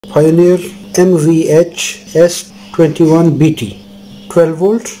Pioneer MVH S21BT 12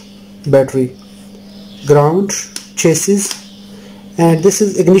 volt battery, ground, chassis, and this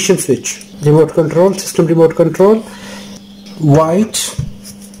is ignition switch, remote control, system remote control. White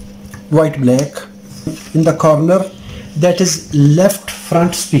black in the corner, that is left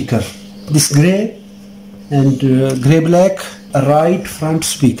front speaker. This gray and gray black right front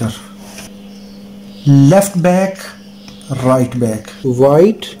speaker. Left back, right back.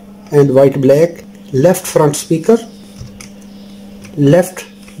 White and white black left front speaker, left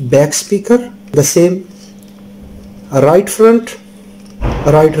back speaker, the same right front,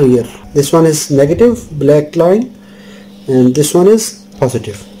 right rear. This one is negative, black line, and this one is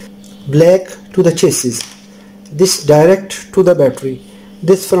positive. Black to the chassis, this direct to the battery,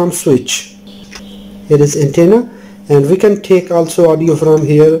 this from switch. Here is antenna, and we can take also audio from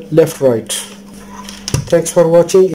here, left right. Thanks for watching.